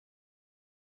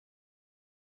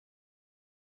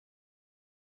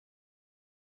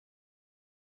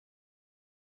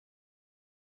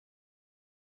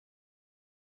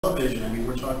television. I mean,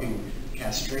 we're talking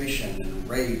castration and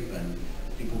rape and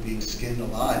people being skinned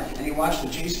alive. And you watch the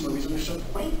Jason movies and they're so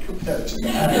quaint compared to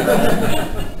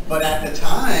that. But at the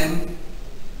time,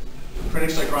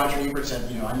 critics like Roger Ebert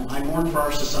said, you know, I mourn for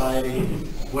our society.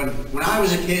 When I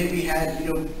was a kid, we had,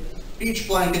 you know, beach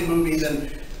blanket movies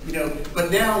and, you know,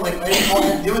 but now, like,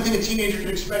 the only thing a teenager can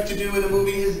expect to do in a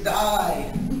movie is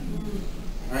die.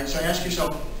 All right, so ask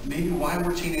yourself, maybe why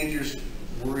were teenagers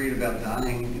worried about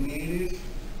dying in the 80s?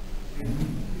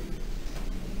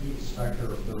 The specter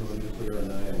of thermonuclear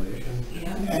annihilation.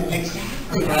 Yeah.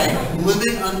 Exactly, right?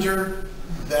 Living under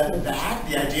the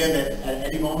idea that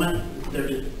at any moment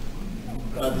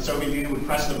the Soviet Union would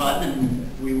press the button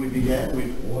and we would be dead.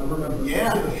 Well, I remember.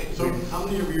 Yeah. So how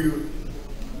many of you,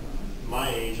 my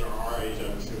age or our age,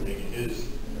 I'm assuming,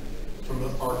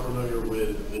 are familiar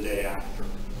with The Day After?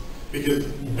 Because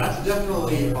that's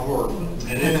definitely a horror film,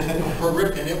 and it's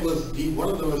horrific, and it was one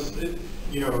of those,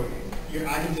 you know,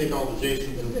 I can take all the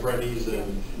Jasons and Freddys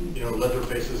and, you know,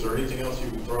 Leatherfaces or anything else you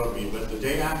can throw at me, but The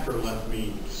Day After left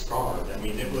me scarred. I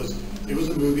mean, it was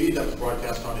a movie that was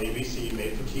broadcast on ABC,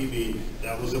 made for TV,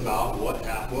 that was about what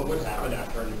would happen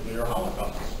after a nuclear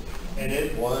holocaust, and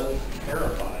it was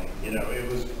terrifying. You know, it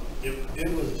was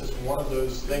just one of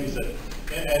those things that,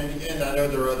 and I know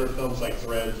there are other films like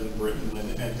Threads in Britain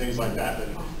and things like that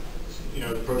you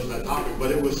know, approach that topic,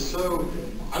 but it was so,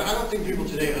 I don't think people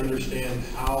today understand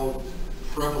how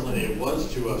prevalent it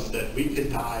was to us that we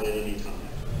could die at any time.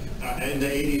 In the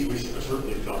 80s, we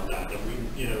certainly felt that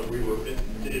we, you know,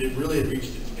 it really had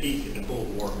reached its peak in the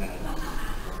Cold War had.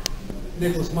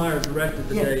 Nicholas Meyer directed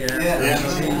The Day After. Yeah.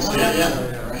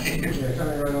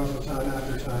 Coming right off of Time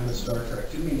After Time and Star Trek.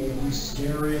 To me, the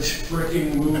scariest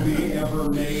freaking movie ever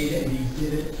made, and he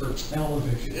did it for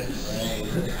television.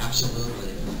 Right, absolutely.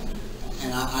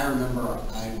 And I remember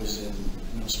I was in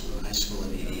middle school and high school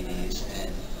in the 80s,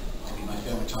 and I mean, my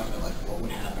family talked about, like, what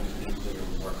would happen if nuclear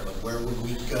would work, or like, where would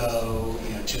we go,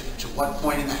 you know, to what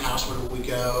point in the house would we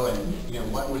go, and, you know,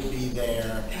 what would be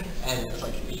there, and it's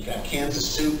like, you got cans of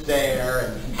soup there,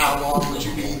 and how long would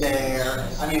you be there?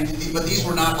 I mean, but these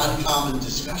were not uncommon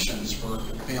discussions for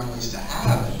families to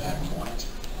have at that point.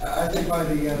 I think by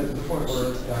the point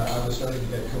where I was starting to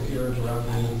get coherent around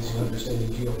the 80s and understanding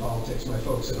geopolitics, my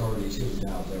folks had already tuned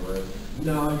out. They were,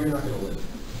 no, you're not going to live.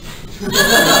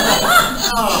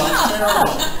 Oh, that's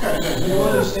terrible. You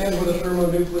understand what a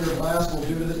thermonuclear blast will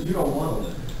do to this? You don't want to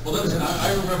live. Well, listen,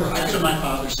 I remember, That's what my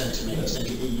father said to me. He said,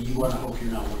 you want to hope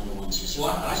you're not one of the ones who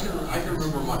well, survive. I can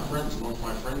remember my friends, one of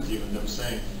my friends even, them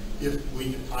saying, if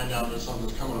we find out that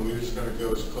something's coming, we're just going to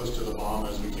go as close to the bomb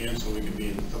as we can so we can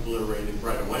be obliterated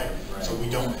right away. Right. So we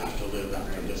don't have to live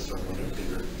after this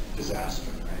thermonuclear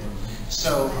disaster.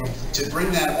 So, to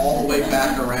bring that all the way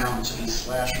back around to these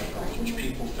slasher films, which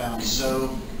people found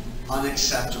so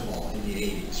unacceptable in the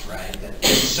 80s, right? That it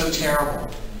was so terrible.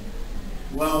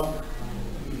 Well,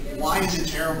 why is it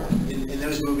terrible? In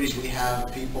those movies, we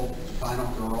have people, the final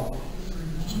girl,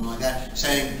 something like that,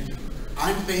 saying,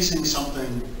 I'm facing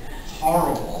something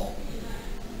horrible,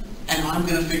 and I'm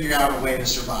going to figure out a way to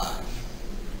survive.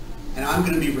 And I'm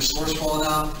going to be resourceful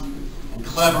enough, and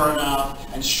clever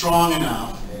enough, and strong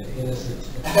enough.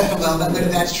 Well,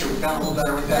 that's true. We've gotten a little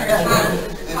better with that.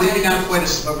 And maybe not quite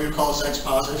what we would call a sex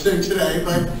positive thing today,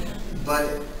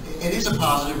 but it is a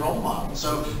positive role model.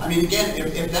 So, I mean, again,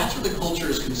 if that's what the culture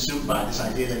is consumed by, this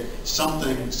idea that some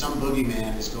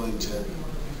boogeyman is going to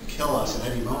kill us at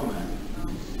any moment,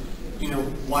 you know,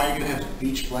 why are you going to have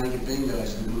beach blanket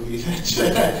bingos in the movie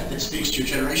that speaks to your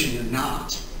generation? You're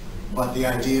not. But the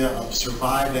idea of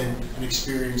surviving an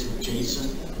experience with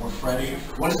Jason or Freddy,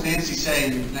 what does Nancy say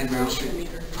in Nightmare on Elm Street?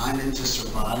 I'm into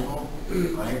survival,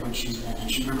 right? When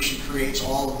she creates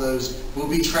all of those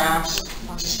booby traps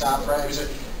to stop Freddy.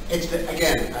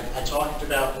 Again, I talked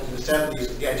about in the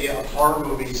 70s, the idea of horror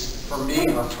movies, for me,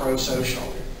 are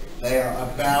pro-social. They are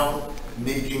about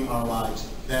making our lives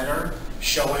better,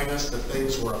 showing us the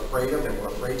things we're afraid of and we're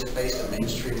afraid to face that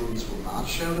mainstream movies will not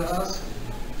show to us.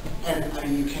 And I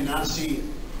mean, you cannot see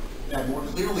that more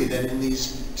clearly than in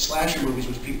these slasher movies,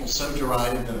 which people so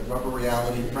derided, the rubber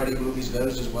reality, Freddy movies,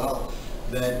 those as well,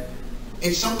 that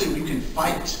it's something you can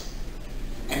fight.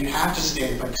 And you have to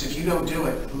stand by, because if you don't do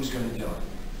it, who's going to do it?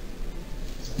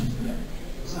 I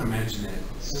was going to mention that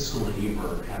Siskel and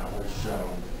Ebert had a whole show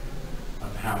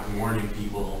about warning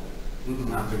people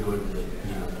not to go to the,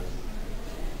 you know, the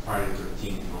Friday the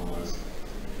 13th and all those.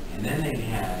 And then they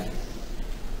had,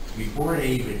 before they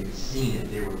even seen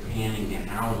it, they were panning and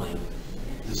howling,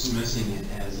 dismissing it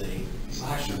as a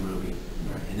slasher movie.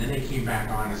 And then they came back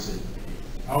on and said,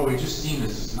 oh, we just seen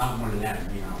this, it's not one of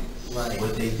them, you know. Right.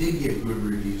 But they did give good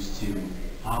reviews to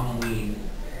Halloween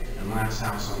and Last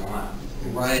House on the Left.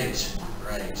 Right,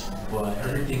 right. But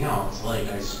everything else, like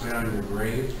I Spit on Your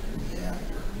Grave, Yeah,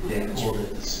 they called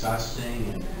it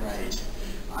disgusting, and right.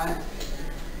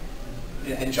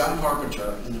 And John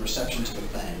Carpenter, in the reception to the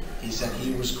thing, he said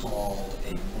he was called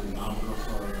a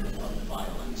pornographer of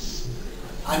violence.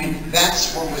 I mean,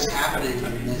 that's what was happening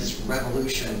in this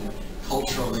revolution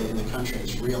culturally in the country,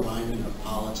 this realignment of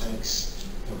politics,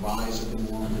 the rise of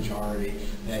the moral majority,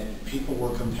 that people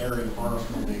were comparing horror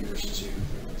filmmakers to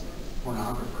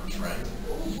pornographers, right?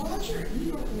 Well, Roger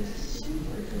Ebert was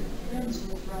super good friends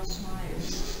with Russ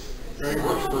Myers. He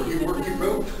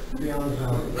wrote Beyond the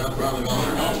Valley. Round the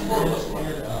Valley.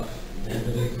 And up, and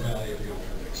the big valley of the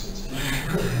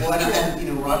Ultra Well,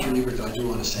 and Roger Ebert, though, I do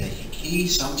want to say, he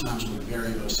sometimes would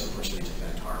very vociferously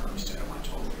defend horror movies. I don't want to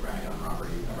totally rag on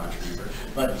Roger Ebert,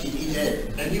 but he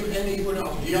did. And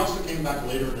he also came back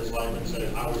later in his life and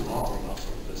said, I was wrong about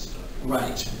some of this stuff.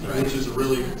 Right. Which is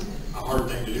really a hard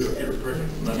thing to do if you're a critic.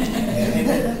 But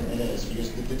It is,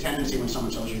 because the tendency when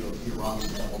someone tells you you're wrong is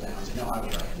to double down and say, no, I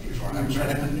was right, he was wrong, I was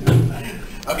right.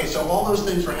 Okay, so all those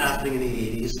things were happening in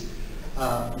the 80s.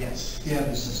 Yes. Yeah,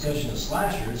 this discussion of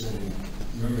slashers and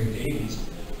remembering the 80s,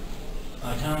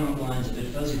 time line's a bit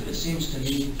fuzzy, but it seems to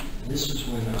me this was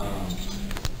when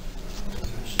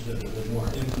the more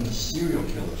infamous serial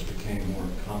killers became more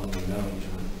commonly known to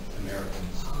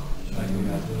Americans. Like when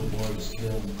that little boy was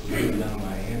killed down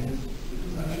by Hamden,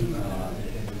 and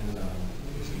then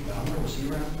Dahmer, was he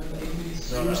around in the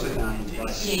 80s? It was the 90s. Oh,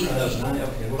 that was 90s,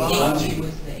 okay. What Well, about It Bundy?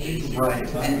 was the 80s. Right,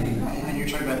 and you're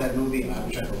talking about that movie,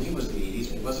 which I believe was the 80s,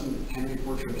 but wasn't Henry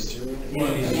Portrait of a Serial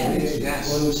Killer? Yes.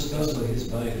 Well, it was supposedly his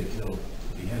buddy that killed,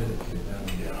 beheaded the kid down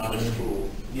there. out of school.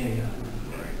 Yeah.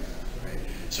 Right.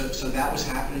 So that was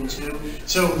happening too?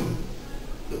 So,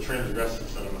 The transgressive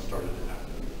cinema started to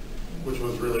happen, which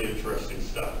was really interesting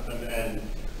stuff. And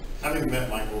having met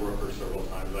Michael Rooker several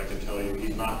times, I can tell you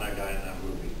he's not that guy in that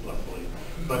movie, luckily.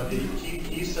 But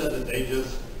he said that it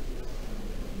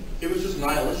was just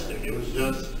nihilistic. It was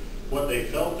just what they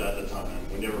felt at the time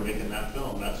when they were making that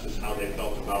film. That's just how they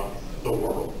felt about the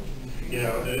world.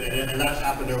 And that's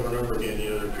happened over and over again.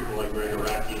 There are people like Greg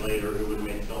Araki later who would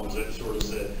make films that sort of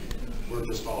said, we're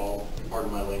just all,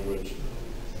 pardon my language,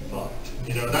 fucked.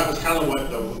 That was kind of what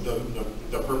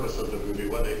the purpose of the movie,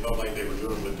 what they felt like they were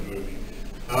doing with the movie.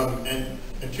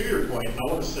 And to your point, I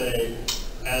want to say,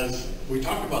 as we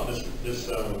talk about this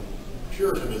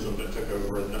Puritanism that took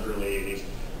over in the early 80s,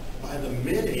 by the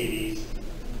mid-80s,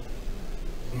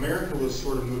 America was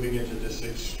sort of moving into this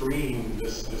extreme,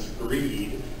 this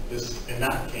greed, and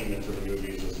that came into the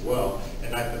movies as well.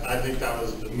 And I think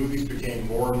the movies became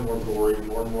more and more gory,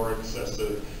 more and more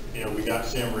excessive. We got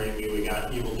Sam Raimi, we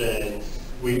got Evil Dead.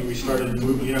 We started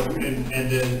moving,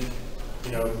 and then,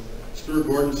 Stuart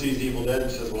Gordon sees Evil Dead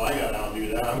and says, well, I got to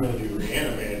outdo that. I'm going to do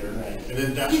Reanimator. Right. And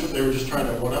then that's what they were just trying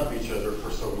to one-up each other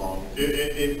for so long.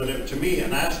 But to me,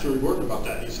 and I asked Stuart Gordon about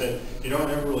that, and he said, I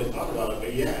never really thought about it,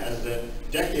 but yeah, as the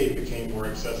decade became more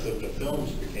excessive, the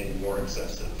films became more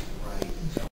excessive.